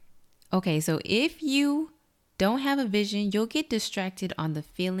Okay, so if you don't have a vision, you'll get distracted on the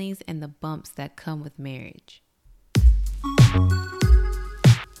feelings and the bumps that come with marriage.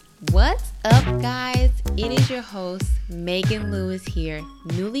 What's up, guys? It is your host, Megan Lewis here,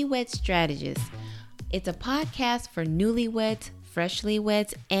 Newlywed Strategist. It's a podcast for newlyweds, freshly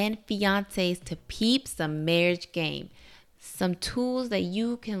weds, and fiancés to peep some marriage game. Some tools that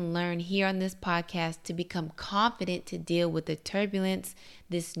you can learn here on this podcast to become confident to deal with the turbulence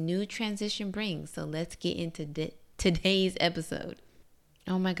this new transition brings. So let's get into today's episode.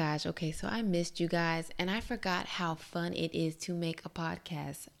 Oh my gosh. Okay, so I missed you guys and I forgot how fun it is to make a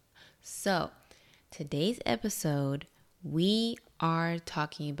podcast. So today's episode, we are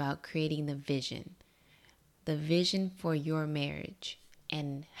talking about creating the vision for your marriage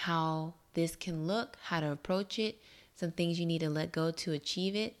and how this can look, how to approach it, some things you need to let go to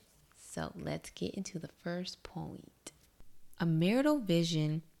achieve it. So let's get into the first point. A marital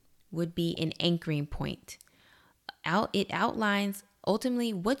vision would be an anchoring point. It outlines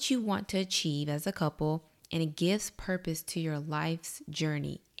ultimately what you want to achieve as a couple, and it gives purpose to your life's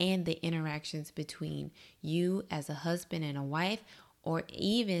journey and the interactions between you as a husband and a wife, or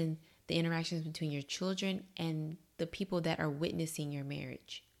even the interactions between your children and the people that are witnessing your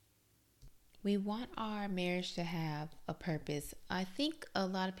marriage. We want our marriage to have a purpose. I think a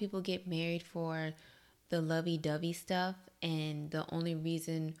lot of people get married for the lovey-dovey stuff, and the only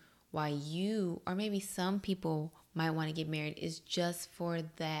reason why you, or maybe some people might want to get married is just for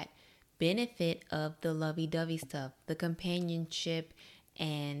that benefit of the lovey-dovey stuff, the companionship,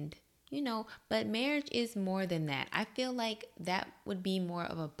 and but marriage is more than that. I feel like that would be more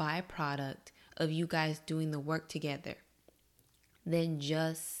of a byproduct of you guys doing the work together than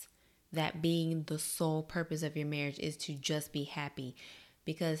just that being the sole purpose of your marriage is to just be happy,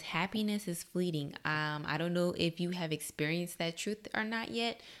 because happiness is fleeting. I don't know if you have experienced that truth or not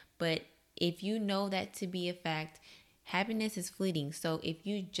yet, but if you know that to be a fact, happiness is fleeting. So if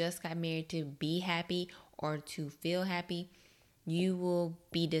you just got married to be happy or to feel happy, you will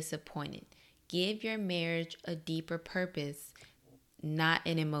be disappointed. Give your marriage a deeper purpose, not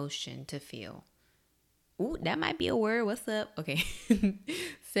an emotion to feel. Ooh, that might be a word. What's up? Okay.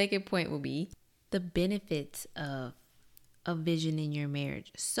 Second point will be the benefits of a vision in your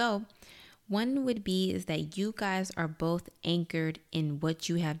marriage. So one would be is that you guys are both anchored in what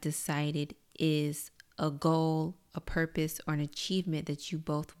you have decided is a goal, a purpose, or an achievement that you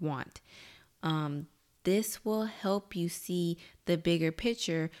both want. This will help you see the bigger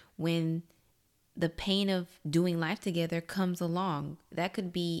picture when the pain of doing life together comes along. That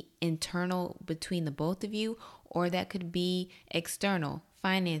could be internal between the both of you, or that could be external,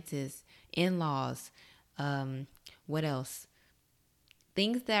 finances, in-laws, what else?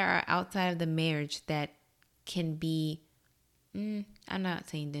 Things that are outside of the marriage that can be, I'm not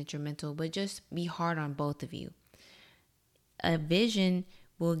saying detrimental, but just be hard on both of you. A vision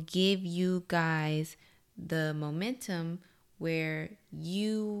will give you guys the momentum where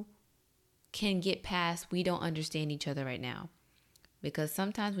you can get past we don't understand each other right now. Because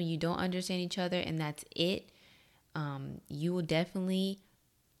sometimes when you don't understand each other and that's it, you will definitely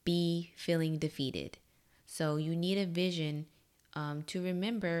be feeling defeated. So you need a vision to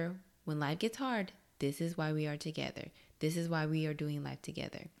remember when life gets hard, this is why we are together. This is why we are doing life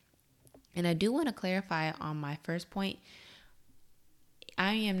together. And I do want to clarify on my first point,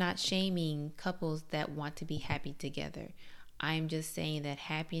 I am not shaming couples that want to be happy together. I'm just saying that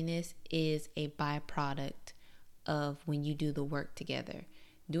happiness is a byproduct of when you do the work together.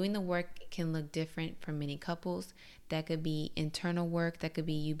 Doing the work can look different for many couples. That could be internal work. That could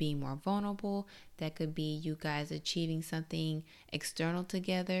be you being more vulnerable. That could be you guys achieving something external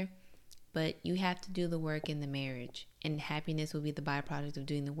together. But you have to do the work in the marriage, and happiness will be the byproduct of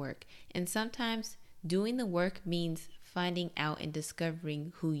doing the work. And sometimes doing the work means finding out and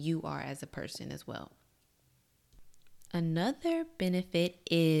discovering who you are as a person as well. Another benefit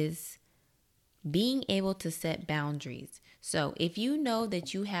is being able to set boundaries. So if you know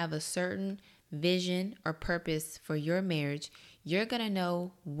that you have a certain vision or purpose for your marriage, you're going to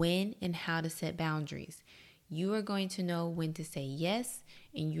know when and how to set boundaries. You are going to know when to say yes,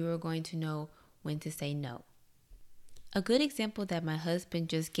 and you are going to know when to say no. A good example that my husband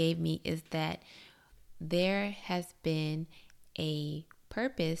just gave me is that there has been a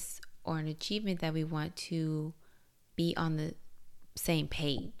purpose or an achievement that we want to be on the same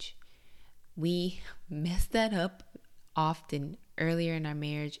page. We mess that up often earlier in our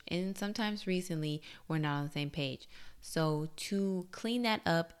marriage, and sometimes recently we're not on the same page. So to clean that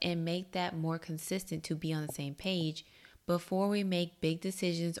up and make that more consistent to be on the same page, before we make big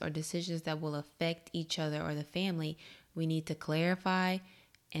decisions or decisions that will affect each other or the family, we need to clarify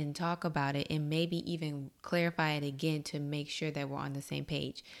and talk about it and maybe even clarify it again to make sure that we're on the same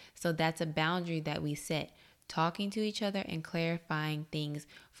page. So that's a boundary that we set, talking to each other and clarifying things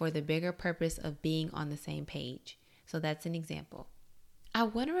for the bigger purpose of being on the same page. So that's an example. I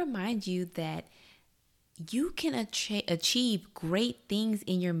want to remind you that you can achieve great things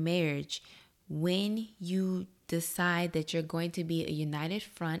in your marriage when you decide that you're going to be a united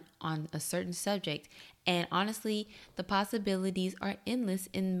front on a certain subject. And honestly, the possibilities are endless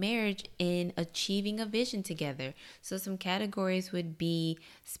in marriage in achieving a vision together. So some categories would be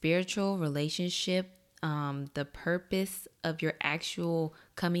spiritual, relationship, the purpose of your actual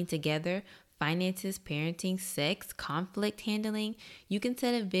coming together, finances, parenting, sex, conflict handling. You can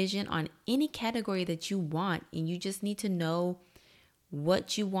set a vision on any category that you want, and you just need to know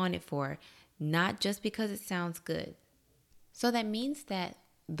what you want it for, not just because it sounds good. So that means that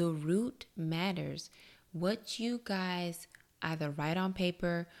the root matters. What you guys either write on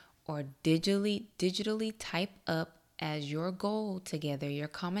paper or digitally type up as your goal together, your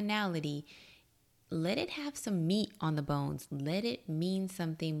commonality, let it have some meat on the bones. Let it mean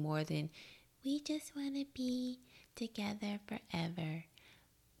something more than we just want to be together forever.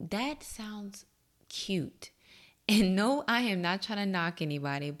 That sounds cute. And no, I am not trying to knock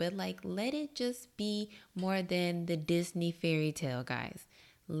anybody, but let it just be more than the Disney fairy tale, guys.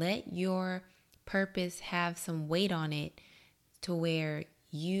 Let your purpose have some weight on it to where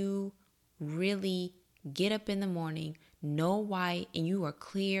you really get up in the morning, know why, and you are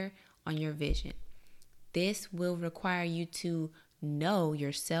clear on your vision. This will require you to know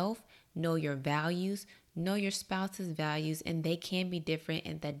yourself, know your values, know your spouse's values, and they can be different,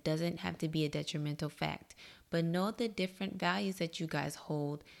 and that doesn't have to be a detrimental fact. But know the different values that you guys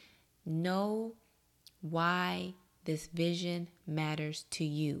hold. Know why this vision matters to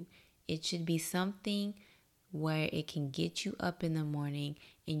you. It should be something where it can get you up in the morning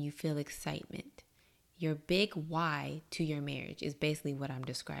and you feel excitement. Your big why to your marriage is basically what I'm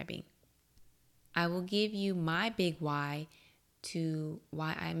describing. I will give you my big why to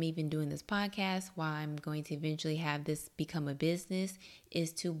why I'm even doing this podcast, why I'm going to eventually have this become a business,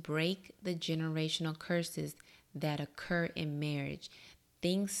 is to break the generational curses that occur in marriage.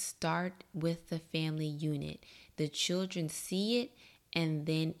 Things start with the family unit. The children see it, and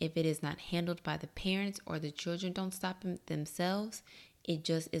then if it is not handled by the parents or the children don't stop themselves, it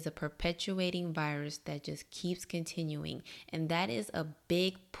just is a perpetuating virus that just keeps continuing. And that is a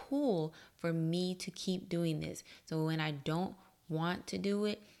big pull for me to keep doing this. So when I don't want to do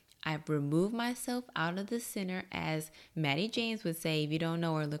it, I remove myself out of the center, as Maddie James would say. If you don't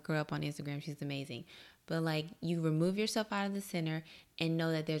know her, look her up on Instagram. She's amazing. But you remove yourself out of the center and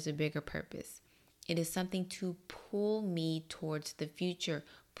know that there's a bigger purpose. It is something to pull me towards the future,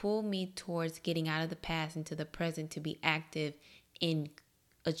 pull me towards getting out of the past into the present to be active in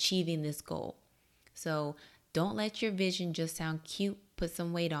achieving this goal. So don't let your vision just sound cute. Put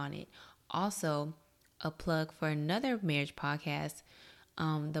some weight on it. Also, a plug for another marriage podcast,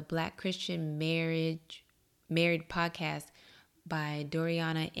 the Black Christian Married podcast by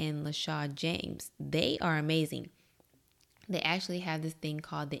Doriana and LaShaw James. They are amazing. They actually have this thing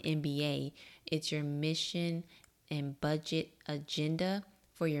called the MBA. It's your mission and budget agenda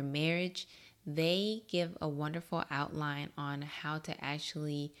for your marriage. They give a wonderful outline on how to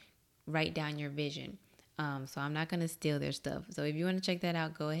actually write down your vision. So I'm not going to steal their stuff. So if you want to check that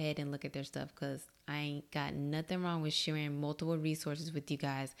out, go ahead and look at their stuff, because I ain't got nothing wrong with sharing multiple resources with you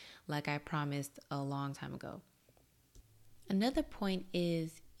guys like I promised a long time ago. Another point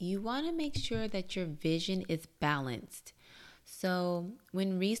is you want to make sure that your vision is balanced. So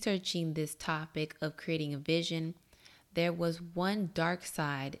when researching this topic of creating a vision, there was one dark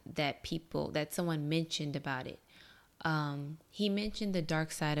side that someone mentioned about it. He mentioned the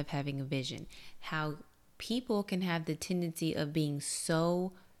dark side of having a vision, how people can have the tendency of being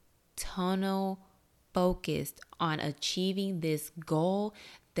so tunnel focused on achieving this goal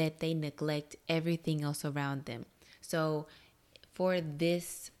that they neglect everything else around them. So for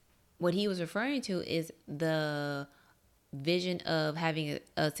this, what he was referring to is the vision of having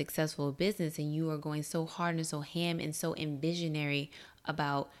a successful business, and you are going so hard and so ham and so envisionary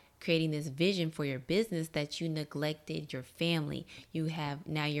about creating this vision for your business that you neglected your family. You're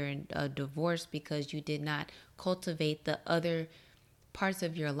in a divorce because you did not cultivate the other parts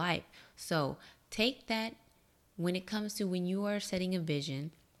of your life. So take that when it comes to when you are setting a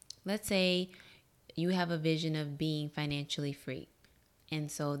vision. Let's say you have a vision of being financially free.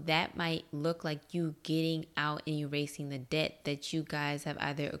 And so that might look like you getting out and erasing the debt that you guys have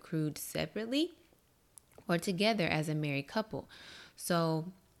either accrued separately or together as a married couple.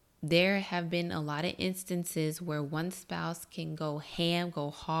 So there have been a lot of instances where one spouse can go ham, go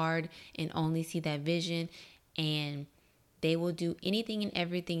hard, and only see that vision, and they will do anything and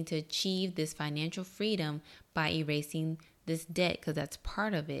everything to achieve this financial freedom by erasing this debt, because that's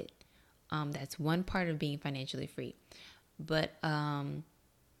part of it. That's one part of being financially free. But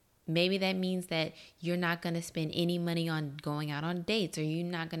maybe that means that you're not going to spend any money on going out on dates, or you're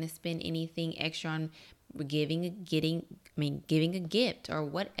not going to spend anything extra on giving a gift or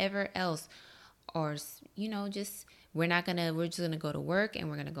whatever else. Or, just we're just going to go to work and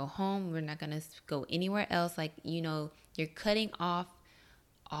we're going to go home. We're not going to go anywhere else. Like, you're cutting off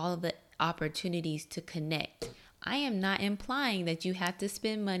all of the opportunities to connect. I am not implying that you have to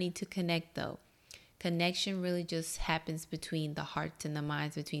spend money to connect, though. Connection really just happens between the hearts and the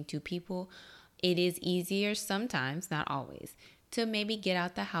minds between two people. It is easier sometimes, not always, to maybe get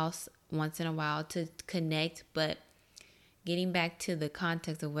out the house once in a while to connect. But getting back to the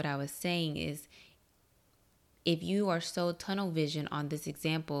context of what I was saying is, if you are so tunnel vision on this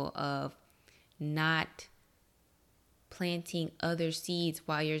example of not planting other seeds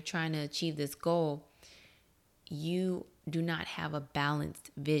while you're trying to achieve this goal, you do not have a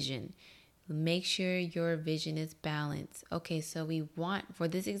balanced vision. Make sure your vision is balanced. Okay, so for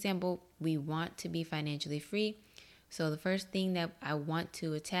this example, we want to be financially free. So the first thing that I want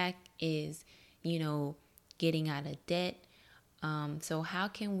to attack is, getting out of debt. So how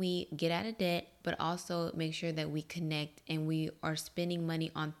can we get out of debt, but also make sure that we connect and we are spending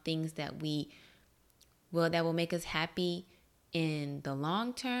money on things that that will make us happy in the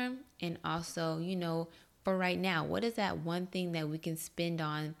long term. And also, for right now, what is that one thing that we can spend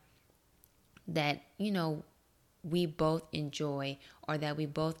on that, we both enjoy, or that we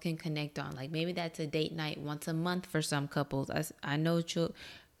both can connect on? Like, maybe that's a date night once a month for some couples. I know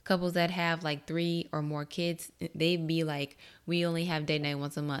couples that have like 3 or more kids, they'd be like, we only have date night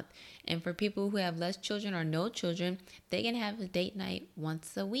once a month. And for people who have less children or no children, they can have a date night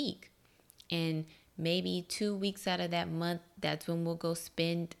once a week. And maybe 2 weeks out of that month, that's when we'll go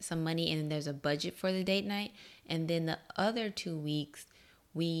spend some money, and there's a budget for the date night. And then the other 2 weeks,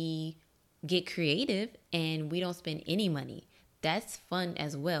 we get creative and we don't spend any money. That's fun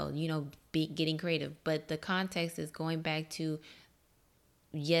as well, getting creative. But the context is going back to,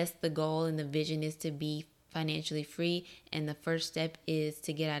 yes, the goal and the vision is to be financially free, and the first step is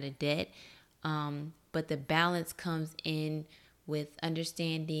to get out of debt. But the balance comes in with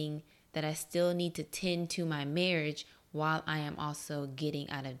understanding that I still need to tend to my marriage while I am also getting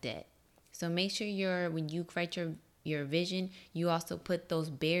out of debt. So make sure when you write your vision, you also put those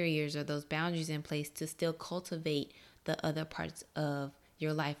barriers or those boundaries in place to still cultivate the other parts of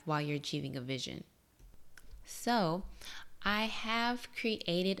your life while you're achieving a vision. So I have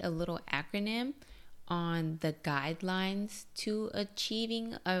created a little acronym on the guidelines to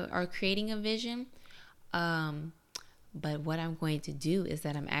achieving or creating a vision. But what I'm going to do is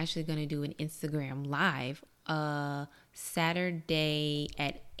that I'm actually going to do an Instagram live Saturday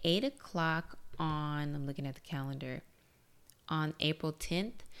at 8 o'clock I'm looking at the calendar, on April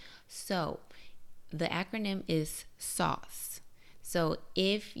 10th. So the acronym is SAUCE. So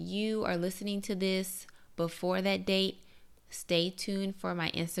if you are listening to this before that date, stay tuned for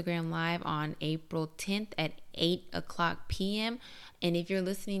my Instagram live on April 10th at 8 o'clock p.m. And if you're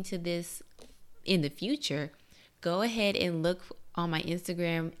listening to this in the future, go ahead and look on my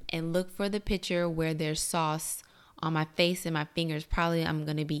Instagram and look for the picture where there's sauce on my face and my fingers. Probably I'm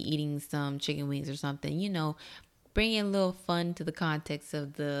going to be eating some chicken wings or something, bringing a little fun to the context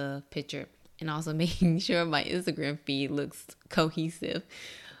of the picture, and also making sure my Instagram feed looks cohesive.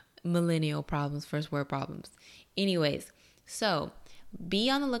 Millennial problems, first world problems. Anyways, so be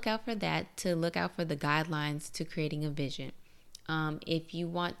on the lookout for that, to look out for the guidelines to creating a vision. If you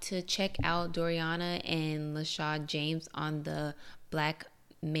want to check out Doriana and LaShaw James on the Black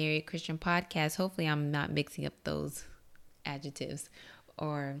Married Christian podcast, hopefully I'm not mixing up those adjectives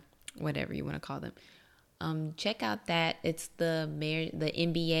or whatever you want to call them. Check out that. It's the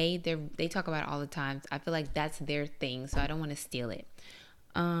NBA. They talk about it all the time. I feel like that's their thing, so I don't want to steal it.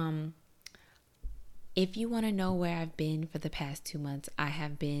 If you want to know where I've been for the past 2 months, I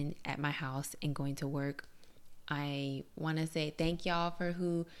have been at my house and going to work. I want to say thank y'all for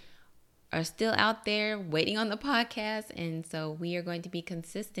who are still out there waiting on the podcast. And so we are going to be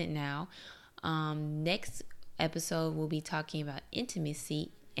consistent now. Next episode, we'll be talking about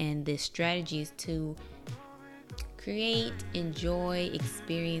intimacy and the strategies to create, enjoy,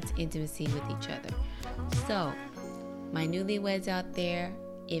 experience intimacy with each other. So my newlyweds out there,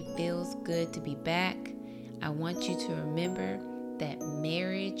 it feels good to be back. I want you to remember that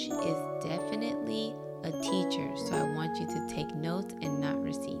marriage is definitely a teacher, so I want you to take notes and not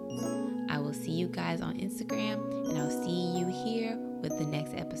receipts. I will see you guys on Instagram, and I'll see you here with the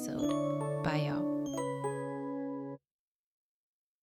next episode.